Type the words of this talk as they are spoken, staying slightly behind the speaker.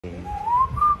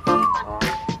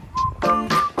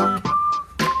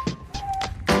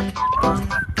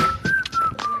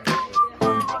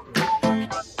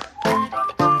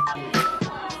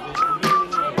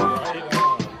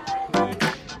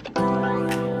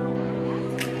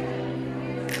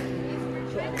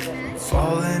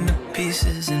falling to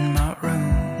pieces in my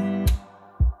room.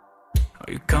 Are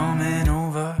you coming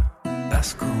over?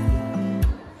 That's cool.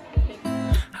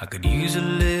 I could use a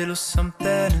little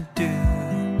something to do.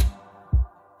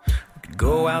 We could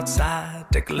go outside,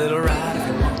 take a little ride if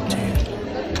you want to.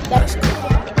 That's cool.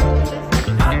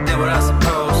 I did what I was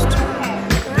supposed to.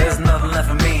 There's nothing left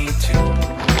for me to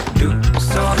do.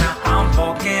 So now I'm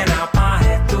poking out my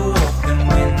head through open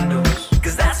windows.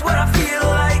 Cause that's what I feel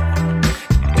like.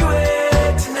 Do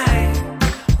it tonight.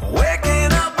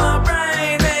 Waking up my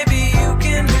brain. Maybe you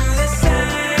can do the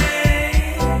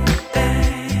same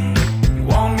thing. You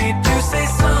want me to say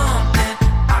something?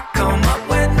 I come up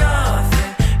with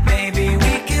nothing. Maybe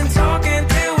we can talk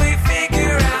until we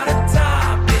figure out a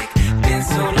topic. Been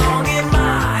so long in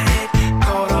my head,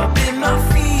 caught up in my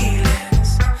feelings.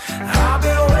 I've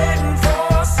been waiting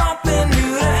for something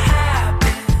new to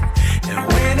happen. And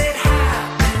when it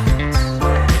happens,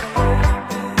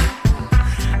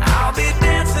 I'll be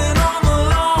dancing on the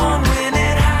lawn when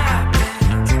it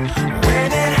happens. When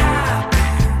it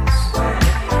happens,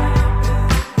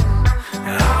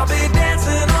 I'll be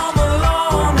dancing on the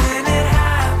lawn when it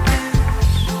happens.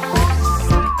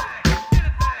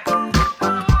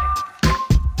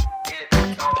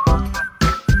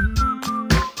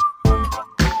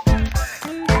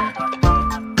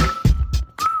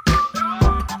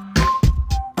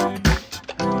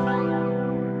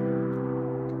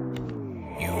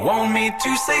 You want me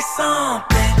to say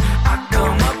something? I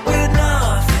come up with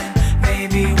nothing.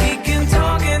 Maybe we can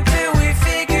talk until we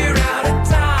figure out a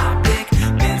topic.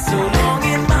 Been so long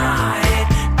in my head,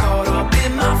 caught up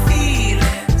in my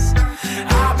feelings.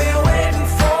 I've been waiting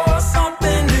for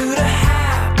something new to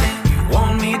happen. You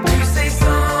want me to say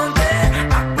something?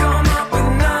 I come up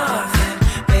with nothing.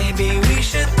 Maybe we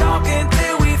should talk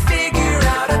until we figure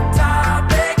out a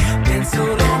topic. Been so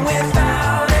long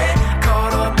without it,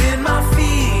 caught up in my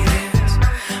feelings.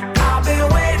 I've been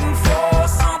waiting for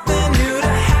something new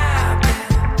to happen.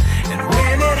 And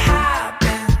when it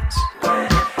happens,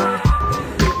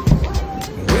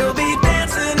 we'll be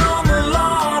dancing on the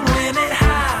lawn when it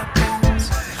happens.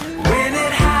 When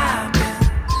it happens,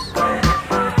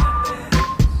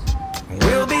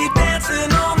 we'll be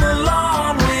dancing on the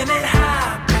lawn when it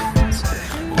happens.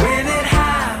 When it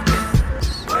happens,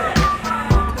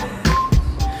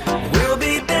 we'll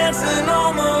be dancing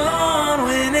on the lawn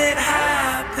when it happens.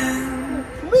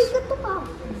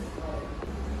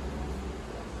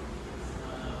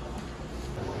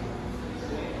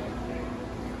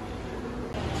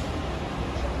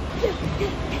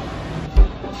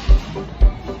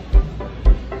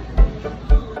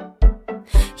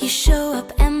 You show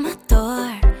up at my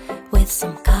door with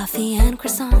some coffee and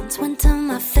croissants. Went to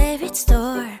my favorite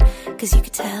store, cause you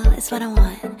could tell it's what I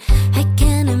want. I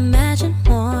can't imagine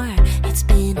more. It's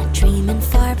been a dream and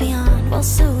far beyond. Well,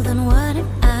 so then what am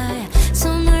I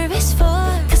so nervous for?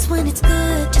 Cause when it's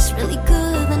good, just really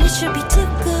good, then it should be too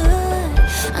good.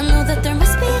 I know that there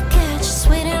must be a catch, just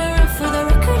waiting around for the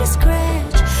record to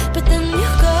scratch. But then you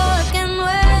go again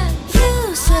when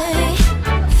you say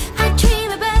I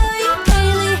dream about you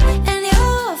daily, and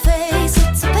your face,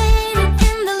 it's a painting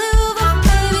in the Louvre,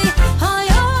 baby. All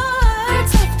your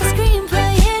words like the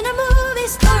screenplay in a movie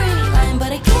storyline.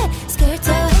 But I get scared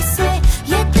till I say,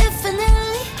 yeah,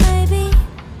 definitely, baby.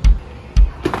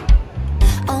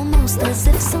 Almost as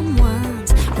if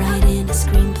someone's writing a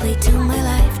screenplay to my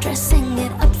life, dressing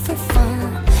it up for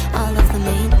fun. All of the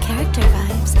main character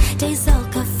vibes, days all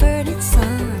covered in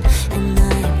sun, and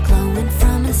I'm glowing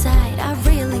from inside. I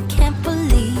really can't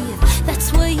believe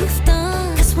that's what you've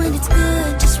done. Cause when it's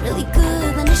good, just really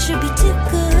good, then it should be too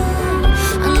good.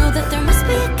 I know that there must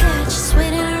be a catch, just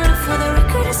waiting around for the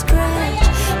record to scratch.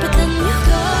 But then you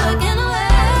go again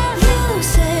when you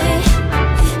say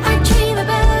I dream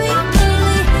about you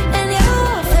daily, and your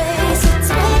face, it's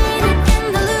a painting in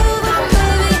the Louvre,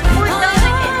 baby. All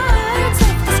your words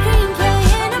like the screenplay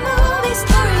in a movie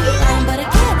storyline. But I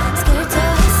get scared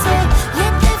till I say,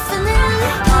 yeah,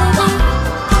 definitely, baby.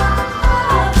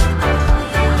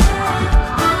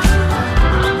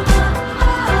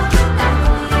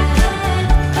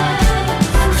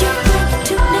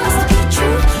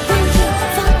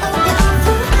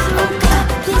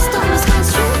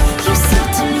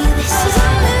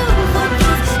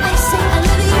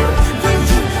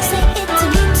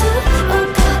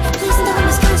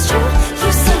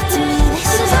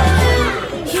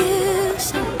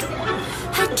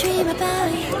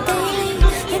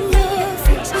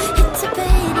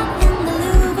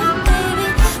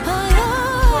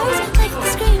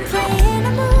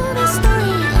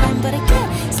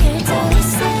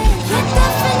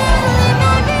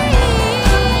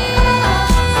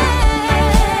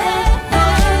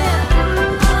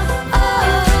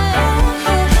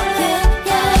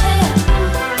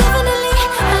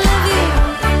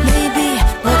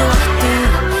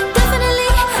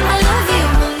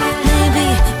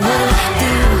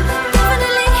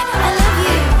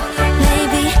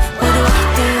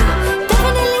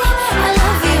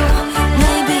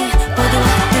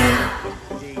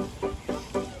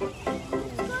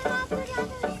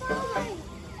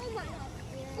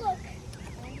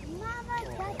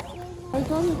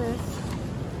 done this.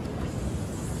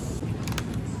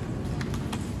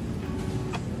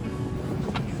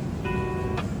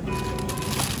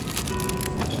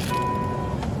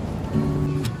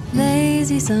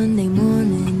 Lazy Sunday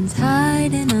mornings,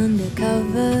 hiding under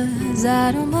covers.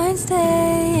 I don't mind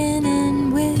staying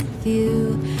in with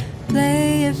you.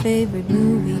 Play your favorite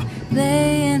movie,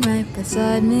 laying right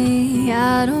beside me.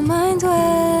 I don't mind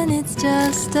when it's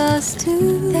just us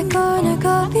two. That corner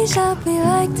coffee shop we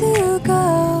like to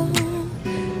go.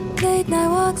 Late night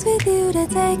walks with you to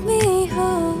take me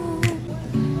home.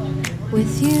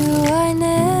 With you I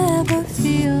never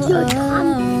feel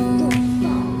alone.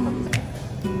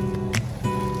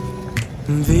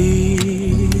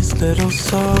 These little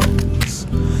songs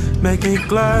make me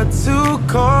glad to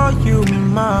call you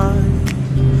mine.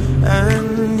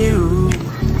 And you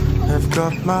have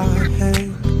got my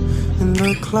head in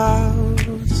the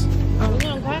clouds.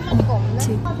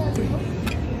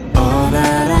 All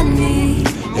that I need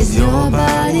is your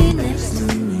body next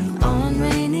to me on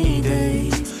rainy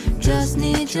days. Just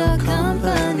need your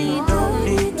company, don't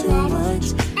need too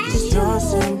much. Just your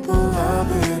simple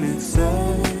love and it's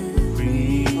the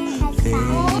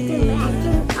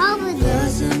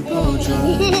simple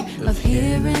joy of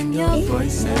hearing your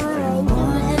voice every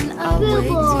morning. I wake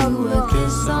to a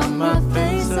kiss on my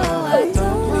face, so I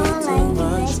don't need too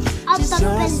much. Just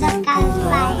your simple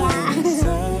love.